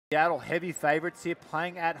Seattle heavy favourites here,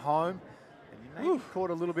 playing at home. And you may be caught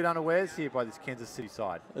a little bit unawares here by this Kansas City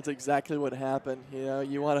side. That's exactly what happened. You know,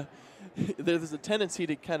 you want to. There's a tendency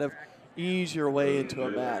to kind of ease your way into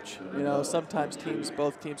a match. You know, sometimes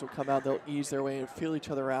both teams will come out, they'll ease their way and feel each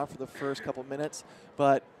other out for the first couple minutes.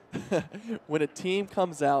 But when a team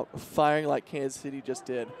comes out firing like Kansas City just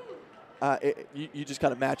did, you just got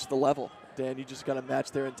to match the level, Dan. You just got to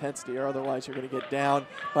match their intensity, or otherwise you're going to get down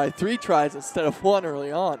by 3 tries instead of 1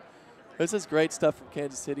 early on. This is great stuff from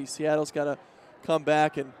Kansas City. Seattle's got to come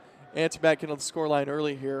back and answer back into the scoreline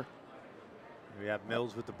early here. We have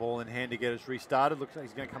Mills with the ball in hand to get us restarted. Looks like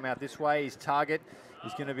he's going to come out this way. His target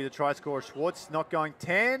is going to be the try scorer, Schwartz. Not going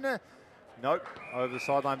 10. Nope, over the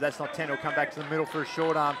sideline. That's not 10. He'll come back to the middle for a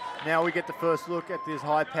short arm. Now we get the first look at this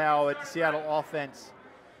high-powered Seattle offense.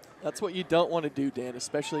 That's what you don't want to do, Dan,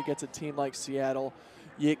 especially against a team like Seattle.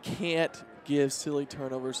 You can't give silly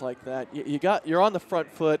turnovers like that. You're on the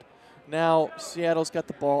front foot. Now Seattle's got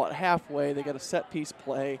the ball at halfway. They got a set-piece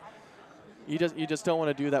play. You just don't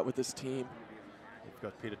want to do that with this team. We've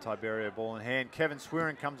got Peter Tiberio ball in hand. Kevin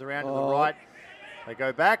Swearin comes around to the right. They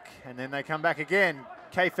go back, and then they come back again.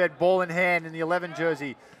 K-Fed ball in hand in the 11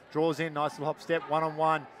 jersey. Draws in, nice little hop step,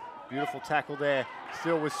 one-on-one. Beautiful tackle there,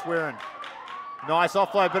 still with Swearin. Nice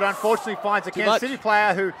offload, but unfortunately finds a Kansas City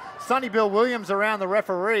player who, Sonny Bill Williams around the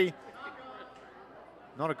referee.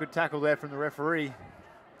 Not a good tackle there from the referee,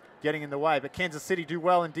 getting in the way. But Kansas City do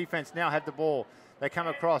well in defense, now have the ball. They come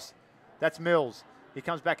across, that's Mills. He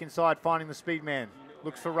comes back inside, finding the speed man.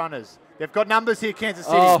 Looks for runners. They've got numbers here, Kansas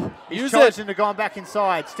City. He's chosen to go back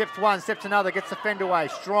inside. Steps one, steps another, gets the fend away.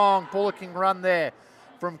 Strong bullocking run there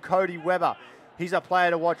from Cody Weber. He's a player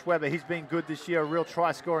to watch, Weber. He's been good this year, a real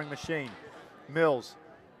try-scoring machine. Mills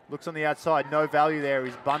looks on the outside, no value there.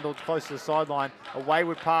 He's bundled close to the sideline. A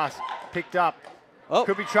wayward pass, picked up.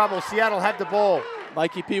 Could be trouble. Seattle have the ball.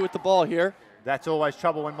 Mikey P with the ball here. That's always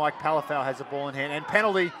trouble when Mike Palafau has the ball in hand. And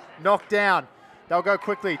penalty, knocked down. They'll go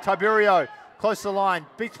quickly. Tiberio, close to the line,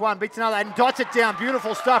 beats one, beats another, and dots it down.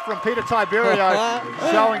 Beautiful stuff from Peter Tiberio,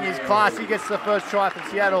 showing his class. He gets the first try for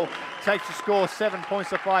Seattle, takes the score 7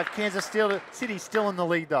 points to 5. Kansas City still in the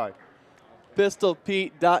lead, though. Pistol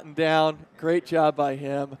Pete dotting down. Great job by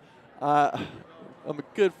him. I'm a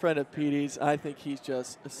good friend of Petey's. I think he's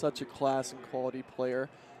just such a class and quality player.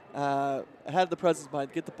 Had the presence of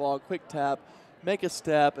mind, get the ball, quick tap, make a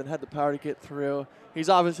step, and had the power to get through. He's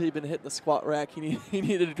obviously been hitting the squat rack. He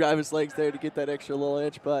needed to drive his legs there to get that extra little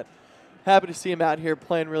inch, but happy to see him out here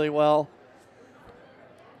playing really well.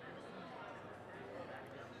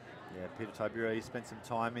 Yeah, Peter Tiberio, he spent some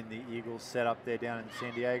time in the Eagles setup there down in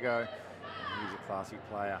San Diego. And he's a classy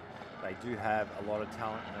player. They do have a lot of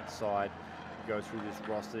talent on that side. You go through this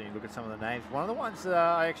roster and you look at some of the names. One of the ones that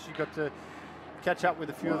I actually got to catch up with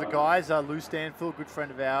a few of the guys, Lou Stanfield, good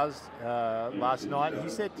friend of ours, last night. He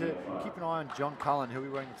said to keep an eye on John Cullen, who we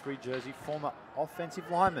wearing the 3 jersey, former offensive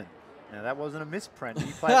lineman. Now that wasn't a misprint.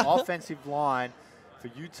 He played offensive line for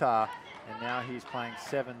Utah, and now he's playing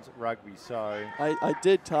 7s rugby. So I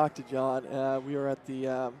did talk to John. We were at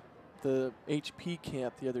the HP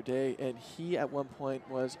camp the other day, and he at one point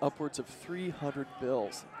was upwards of 300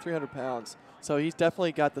 pounds. So he's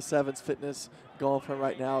definitely got the 7s fitness going for him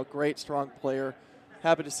right now. Great, strong player.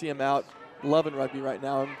 Happy to see him out. Loving rugby right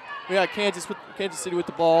now. And we got Kansas City with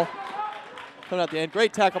the ball. Coming out the end.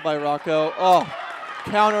 Great tackle by Rocco. Oh,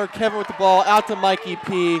 counter. Kevin with the ball. Out to Mikey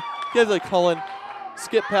P. Gives it to Cullen.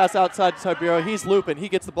 Skip pass outside to Tiberio. He's looping. He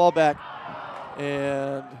gets the ball back.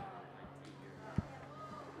 And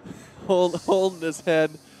holding his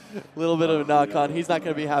head. A little bit of a knock on. He's not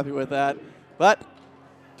going to be happy with that. But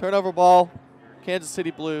turnover ball. Kansas City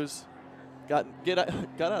Blues got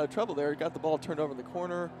out of trouble there. Got the ball turned over in the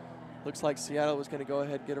corner. Looks like Seattle was going to go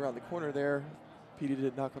ahead and get around the corner there. Petey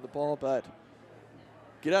did knock on the ball, but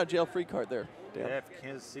get out of jail free card there. Damn. Yeah, for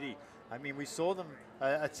Kansas City. I mean, we saw them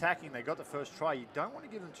attacking. They got the first try. You don't want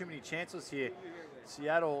to give them too many chances here.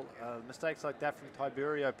 Seattle, mistakes like that from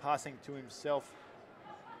Tiberio passing to himself.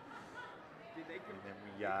 And then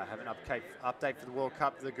we have an update for the World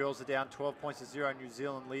Cup. The girls are down 12 points to 0. New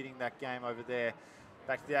Zealand leading that game over there.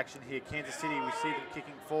 Back to the action here. Kansas City, we see them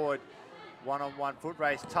kicking forward. One-on-one foot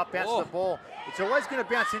race. Tough bounce to the ball. It's always going to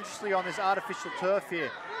bounce interestingly on this artificial turf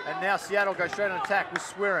here. And now Seattle goes straight on attack with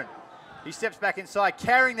Swearin. He steps back inside,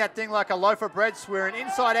 carrying that thing like a loaf of bread, Swearin.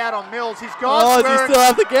 Inside out on Mills. He's gone, Swearin. Does he still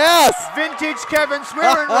have the gas? Vintage Kevin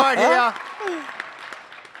Swearin right here.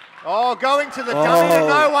 Oh, going to the dummy to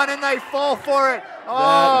no one, and they fall for it.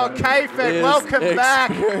 Oh, K-Fed, welcome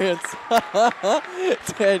back.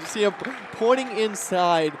 You see him pointing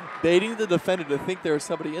inside, baiting the defender to think there was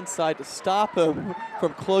somebody inside to stop him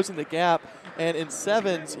from closing the gap. And in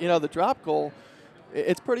sevens, you know, the drop goal,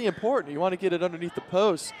 it's pretty important. You want to get it underneath the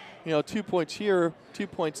post. You know, 2 points here, 2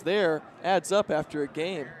 points there, adds up after a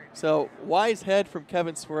game. So wise head from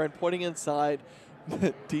Kevin Swearin, pointing inside,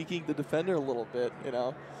 deking the defender a little bit, you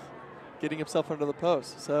know, getting himself under the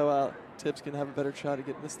post. So Tibbs can have a better shot at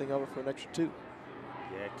getting this thing over for an extra 2.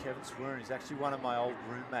 Yeah, Kevin Swearin is actually one of my old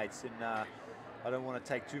roommates, and I don't want to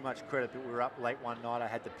take too much credit, but we were up late one night. I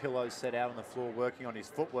had the pillows set out on the floor working on his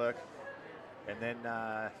footwork, and then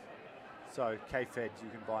so K-Fed, you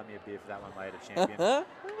can buy me a beer for that one later, champion.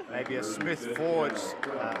 Maybe a Smith Forge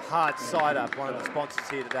hard cider, one of the sponsors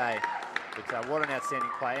here today. But what an outstanding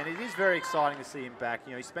play, and it is very exciting to see him back.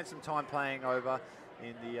 You know, he spent some time playing over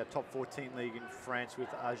in the top 14 league in France with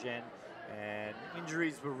Agen, and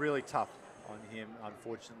injuries were really tough on him,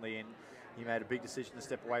 unfortunately, and he made a big decision to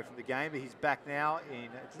step away from the game. But he's back now in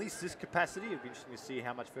at least this capacity. It'll be interesting to see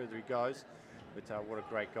how much further he goes. But what a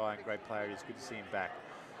great guy and great player. It is good to see him back.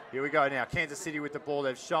 Here we go now. Kansas City with the ball.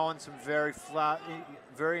 They've shown some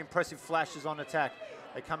very impressive flashes on attack.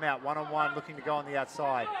 They come out one-on-one, looking to go on the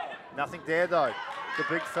outside. Nothing there, though. The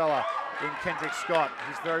big fella in Kendrick Scott.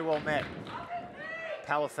 He's very well met.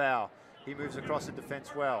 Palafau. He moves across the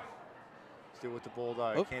defense well. Still with the ball,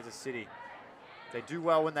 though. Oh. Kansas City. They do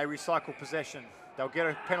well when they recycle possession. They'll get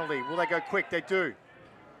a penalty. Will they go quick? They do.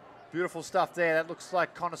 Beautiful stuff there. That looks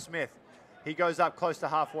like Connor Smith. He goes up close to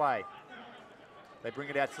halfway. They bring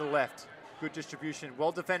it out to the left. Good distribution.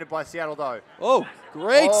 Well defended by Seattle, though. Oh,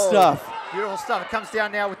 great stuff. Beautiful stuff. It comes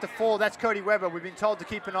down now with the fall. That's Cody Webber. We've been told to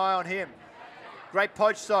keep an eye on him. Great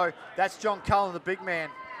poach, though. That's John Cullen, the big man.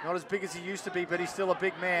 Not as big as he used to be, but he's still a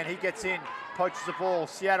big man. He gets in, poaches the ball.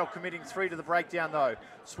 Seattle committing 3 to the breakdown, though.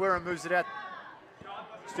 Swearin moves it out.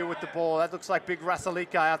 Still with the ball. That looks like big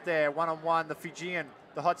Rasalika out there. One-on-one, the Fijian,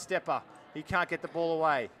 the hot stepper. He can't get the ball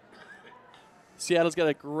away. Seattle's got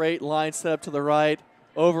a great line set up to the right.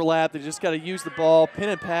 Overlap. They just got to use the ball, pin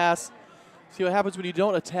and pass. See what happens when you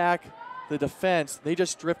don't attack the defense. They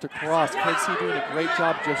just drift across. Kansas City doing a great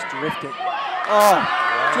job just drifting. Oh,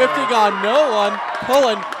 yeah. Drifting on no one.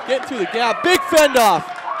 Cullen getting through the gap. Big fend off.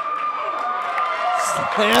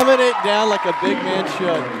 Slamming it down like a big man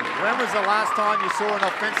should. When was the last time you saw an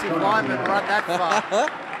offensive lineman run that far?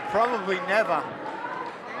 Probably never.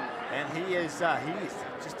 And he is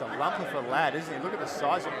just a lump of a lad, isn't he? Look at the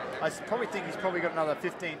size of him. I probably think he's probably got another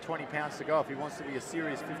 15, 20 pounds to go if he wants to be a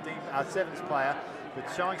serious sevens player, but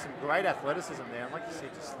showing some great athleticism there. And like you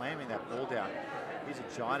said, just slamming that ball down. He's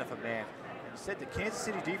a giant of a man. And you said the Kansas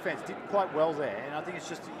City defense did quite well there, and I think it's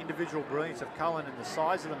just the individual brilliance of Cullen and the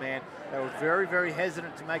size of the man. They were very, very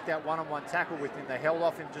hesitant to make that one-on-one tackle with him. They held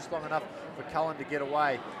off him just long enough for Cullen to get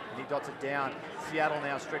away, and he dots it down. Seattle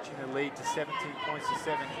now stretching the lead to 17 points to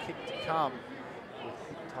 7. Kick to come.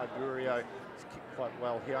 Tiberio has kicked quite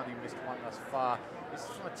well. He only missed one thus far. This is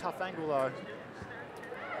from a tough angle, though.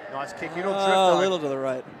 Nice kick. It'll drift, a little to the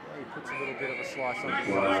right. He puts a little bit of a slice on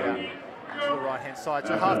his out to the right-hand side.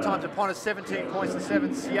 So half-time's upon us, 17 points to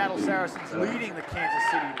 7. Seattle Saracens leading the Kansas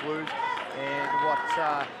City Blues. And what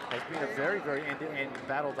has been a very, very end-to-end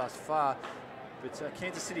battle thus far. But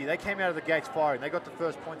Kansas City, they came out of the gates firing. They got the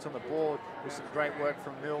first points on the board with some great work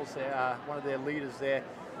from Mills, one of their leaders there.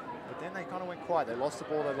 But then they kind of went quiet. They lost the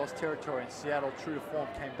ball, they lost territory, and Seattle, true to form,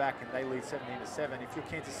 came back and they lead 17-7. If you're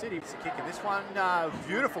Kansas City, it's a kick. And this one,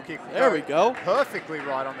 beautiful kick. There we go. Perfectly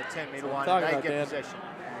right on the 10-meter line, and they get possession.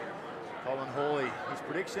 Colin Hawley, his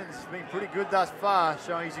predictions have been pretty good thus far,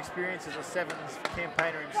 showing his experience as a sevens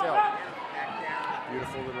campaigner himself.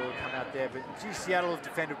 Beautiful little come out there, but gee, Seattle have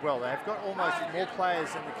defended well. They've got almost more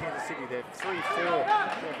players than the Kansas City. They're 3, 4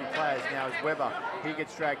 heavy players now as Webber. He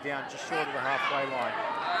gets dragged down just short of the halfway line.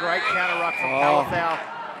 Great counter ruck from Palafau.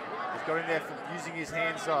 He's got him there for using his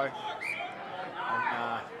hands though.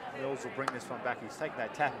 And Mills will bring this one back. He's taken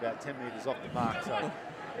that tap about 10 meters off the mark, so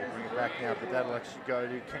they'll bring it back now, but that'll actually go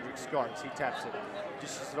to Kendrick Scott as he taps it.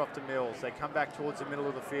 Dishes it off to Mills. They come back towards the middle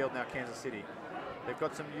of the field now, Kansas City. They've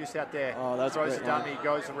got some use out there. Oh, that's throws great, a dummy,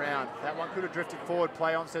 goes around. That one could have drifted forward.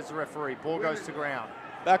 Play on, says the referee. Ball goes to ground.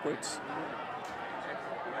 Backwards.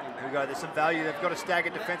 Here we go. There's some value. They've got a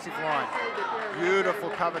staggered defensive line.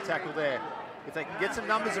 Beautiful cover tackle there. If they can get some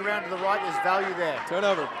numbers around to the right, there's value there.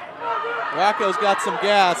 Turnover. Rocco's got some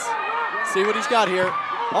gas. See what he's got here.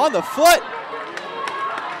 On the foot.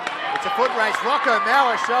 It's a foot race. Rocco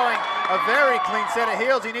Mauer showing a very clean set of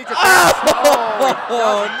heels. He needs a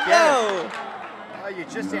no. You're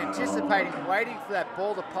just anticipating, waiting for that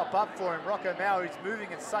ball to pop up for him. Rocco Mauer is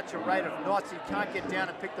moving at such a rate of knots, he can't get down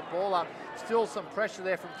and pick the ball up. Still some pressure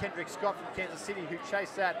there from Kendrick Scott from Kansas City, who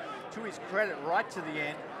chased that, to his credit, right to the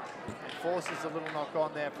end. Forces a little knock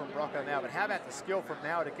on there from Rocco now, but how about the skill from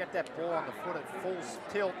now to get that ball on the foot at full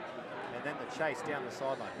tilt, and then the chase down the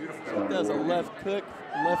sideline. Beautiful stuff. Does a left-footed kick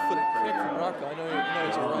from Rocco. I know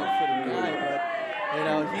he's a right-footed guy, but you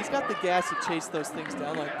know he's got the gas to chase those things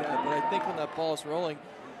down like that. But I think when that ball is rolling,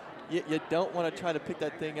 you don't want to try to pick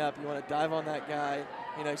that thing up. You want to dive on that guy.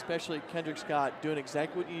 You know, especially Kendrick Scott doing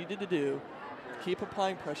exactly what you needed to do. Keep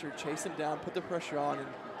applying pressure, chase him down, put the pressure on, and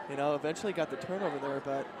you know eventually got the turnover there.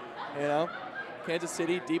 But you know, Kansas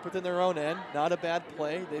City deep within their own end. Not a bad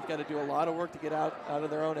play. They've got to do a lot of work to get out of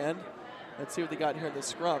their own end. Let's see what they got here in the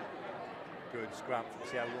scrum. Good scrum from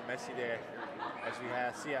Seattle. A little messy there. As we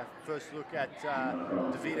see our first look at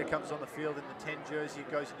DeVita comes on the field in the 10 jersey,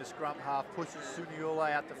 goes into scrum half, pushes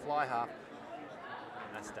Suniula out to fly half.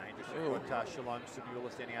 And that's dangerous. You've got Shalom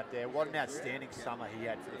Suniula standing out there. What an outstanding summer he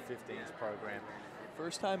had for the 15s program.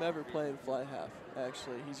 First time ever playing fly half,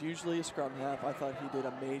 actually. He's usually a scrum half. I thought he did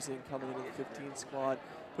amazing coming into the 15 squad.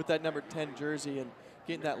 Put that number 10 jersey and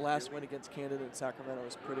getting that last win against Canada in Sacramento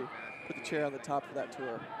was pretty. Put the cherry on the top for that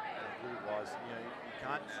tour. It really was. You know, you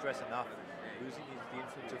can't stress enough losing the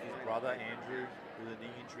influence of his brother, Andrew, with a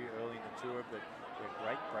knee injury early in the tour, but a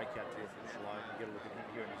great breakout tour from Shalom. You get a look at him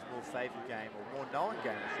here in his more favoured game, or more known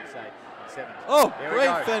game, I should say, in 7. Oh,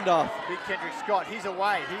 great fend off. Big Kendrick Scott, he's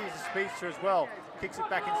away. He's a speedster as well. Kicks it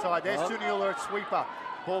back inside. There's Suniula at sweeper.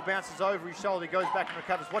 Ball bounces over his shoulder, goes back and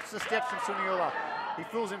recovers. Watch the steps from Suniula. He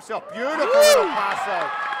fools himself. Beautiful little pass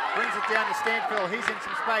though. Brings it down to Stanfield. He's in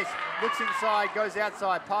some space. Looks inside, goes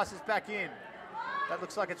outside, passes back in. That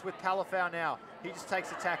looks like it's with Palafau now. He just takes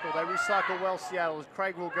the tackle. They recycle well, Seattle, as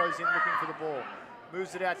Craigwell goes in looking for the ball.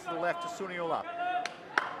 Moves it out to the left to Suniula.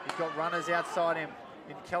 He's got runners outside him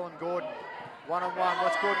in Kellen Gordon. One-on-one.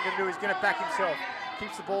 What's Gordon going to do? He's going to back himself.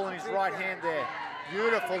 Keeps the ball in his right hand there.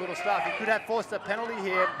 Beautiful little stuff. He could have forced a penalty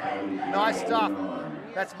here. Nice stuff.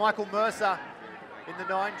 That's Michael Mercer in the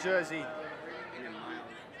 9 jersey.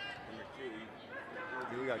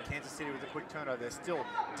 Here we go. Kansas City with a quick turnover. They're still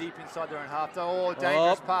deep inside their own half. Oh,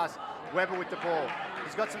 dangerous pass. Weber with the ball.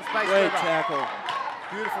 He's got some space. Great tackle.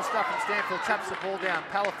 Beautiful stuff from Stanfield. Taps the ball down.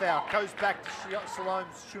 Palafau goes back to Salome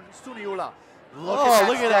Suniula.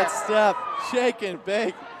 Look at that step. Shake and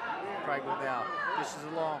bake. Craigwell now dishes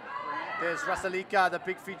along. There's Rasalika, the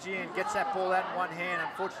big Fijian, gets that ball out in one hand.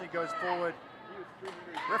 Unfortunately, goes forward.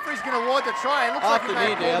 Referee's going to award the try. It looks like he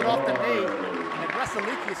may have balled off the knee. And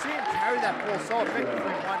Rasalika, you see him carry that ball so effectively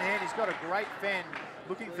in one hand. He's got a great fend,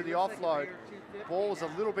 looking for the offload. Ball was a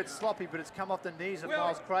little bit sloppy, but it's come off the knees of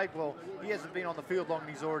Miles Craigwell. He hasn't been on the field long, and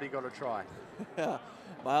he's already got a try. Yeah,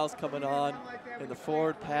 Miles coming on in the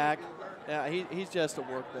forward pack. Yeah, he's just a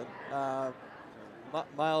workman.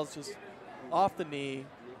 Miles just off the knee,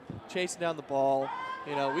 chasing down the ball.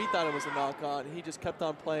 You know, we thought it was a knock-on. He just kept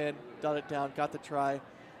on playing, got it down, got the try.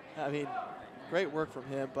 I mean, great work from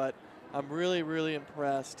him, but I'm really, really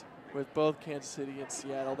impressed with both Kansas City and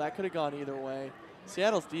Seattle. That could have gone either way.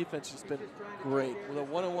 Seattle's defense has been great with the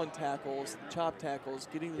one-on-one tackles, the chop tackles,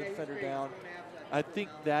 getting the defender down. I think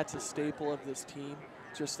that's a staple of this team,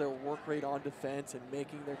 just their work rate on defense and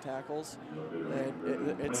making their tackles. And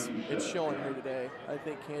it's showing here today. I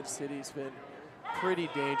think Kansas City's been pretty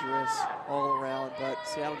dangerous all around, but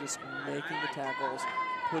Seattle just making the tackles,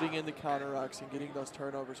 putting in the counter-rucks, and getting those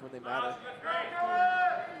turnovers when they matter.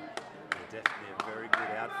 Definitely a very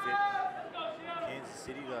good outfit. Kansas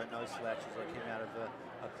City, though, no slouches. They came out of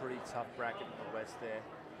a pretty tough bracket in the West there.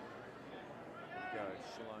 Go,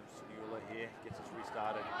 Shalom Suniula here, gets us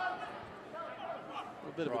restarted.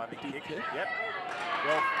 A little bit of a deep kick. Yep.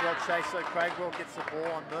 Well chased, so Craigwell gets the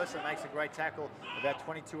ball on. Mercer makes a great tackle. About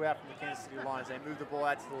 22 out from the Kansas City line as they move the ball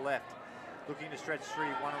out to the left. Looking to stretch 3,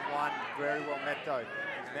 one-on-one. Very well met, though.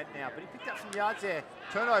 He's met now, but he picked up some yards there.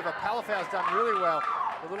 Turnover. Palafau's done really well.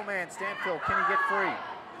 The little man, Stanfield, can he get free?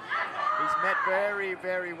 He's met very,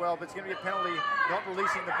 very well, but it's going to be a penalty, not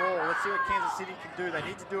releasing the ball. Let's see what Kansas City can do. They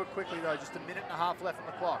need to do it quickly, though. Just a minute and a half left on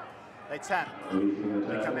the clock. They tap.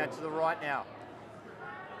 They come out to the right now.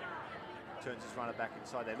 Turns his runner back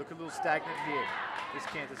inside. They look a little stagnant here, this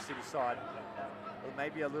Kansas City side. Or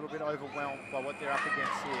maybe a little bit overwhelmed by what they're up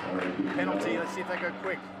against here. Penalty, let's see if they go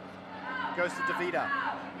quick. Goes to DeVita.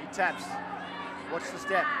 He taps. Watch the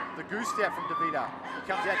step. The goose step from DeVita. He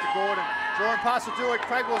comes out to Gordon. Drawing pass will do it.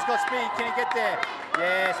 Craigwell's got speed. Can he get there?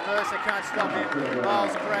 Yes, Mercer can't stop him.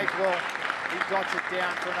 Miles Craigwell. He dots it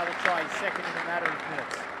down for another try. He's second in a matter of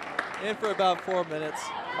minutes. In for about 4 minutes.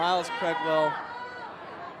 Miles Craigwell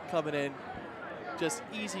coming in. Just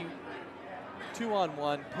easy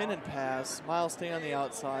 2-on-1, pin and pass. Miles staying on the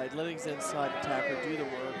outside, letting his inside attacker do the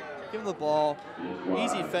work. Give him the ball.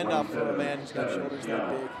 Easy fend off for a man who's got shoulders that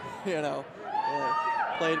big. You know,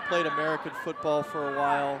 Played American football for a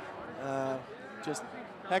while. Just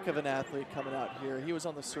heck of an athlete coming out here. He was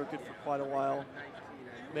on the circuit for quite a while.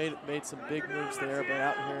 Made some big moves there, but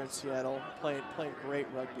out here in Seattle, playing great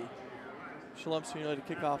rugby. Shalom Suino to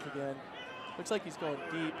kick off again. Looks like he's going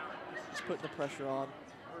deep. He's putting the pressure on.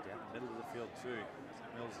 Down the middle of the field too.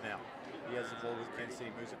 Mills now. He has the ball with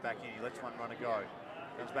Kensey, moves it back in. He lets one runner go.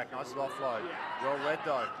 Comes back, nice little offload. Well read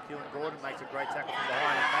though. Keelan Gordon makes a great tackle from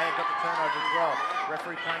behind. And may have got the turnover as well.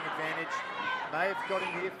 Referee playing advantage. May have got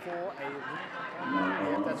him here for a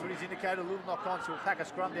little that's what he's indicated, a little knock on, so we'll pack a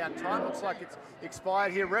scrum down. Time looks like it's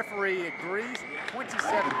expired here. Referee agrees.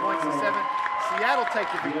 27 points to 7. Seattle take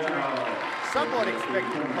the victory. Somewhat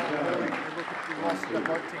expected early when you look at the losses that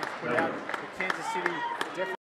both teams put out. But Kansas City